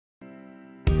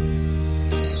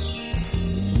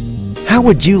How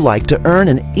would you like to earn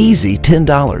an easy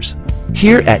 $10?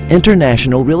 Here at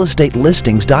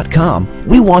InternationalRealEstateListings.com,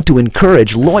 we want to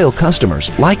encourage loyal customers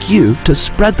like you to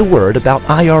spread the word about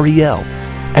IREL.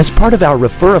 As part of our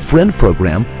Refer a Friend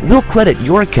program, we'll credit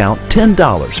your account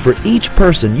 $10 for each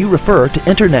person you refer to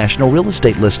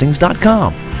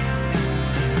InternationalRealEstateListings.com.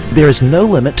 There is no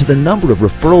limit to the number of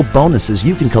referral bonuses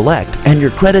you can collect, and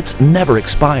your credits never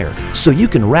expire, so you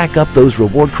can rack up those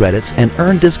reward credits and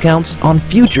earn discounts on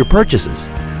future purchases.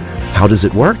 How does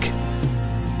it work?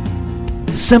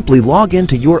 Simply log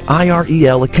into your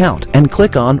IREL account and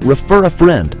click on Refer a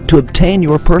Friend to obtain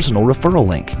your personal referral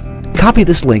link. Copy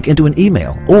this link into an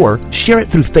email or share it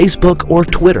through Facebook or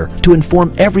Twitter to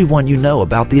inform everyone you know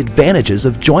about the advantages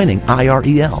of joining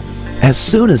IREL. As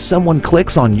soon as someone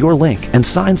clicks on your link and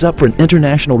signs up for an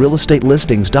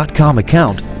InternationalRealEstateListings.com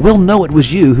account, we'll know it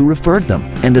was you who referred them.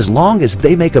 And as long as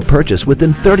they make a purchase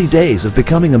within 30 days of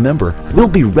becoming a member, we'll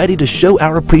be ready to show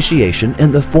our appreciation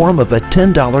in the form of a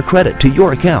 $10 credit to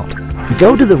your account.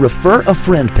 Go to the Refer a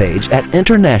Friend page at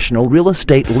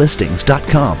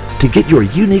InternationalRealEstateListings.com to get your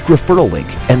unique referral link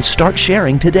and start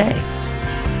sharing today.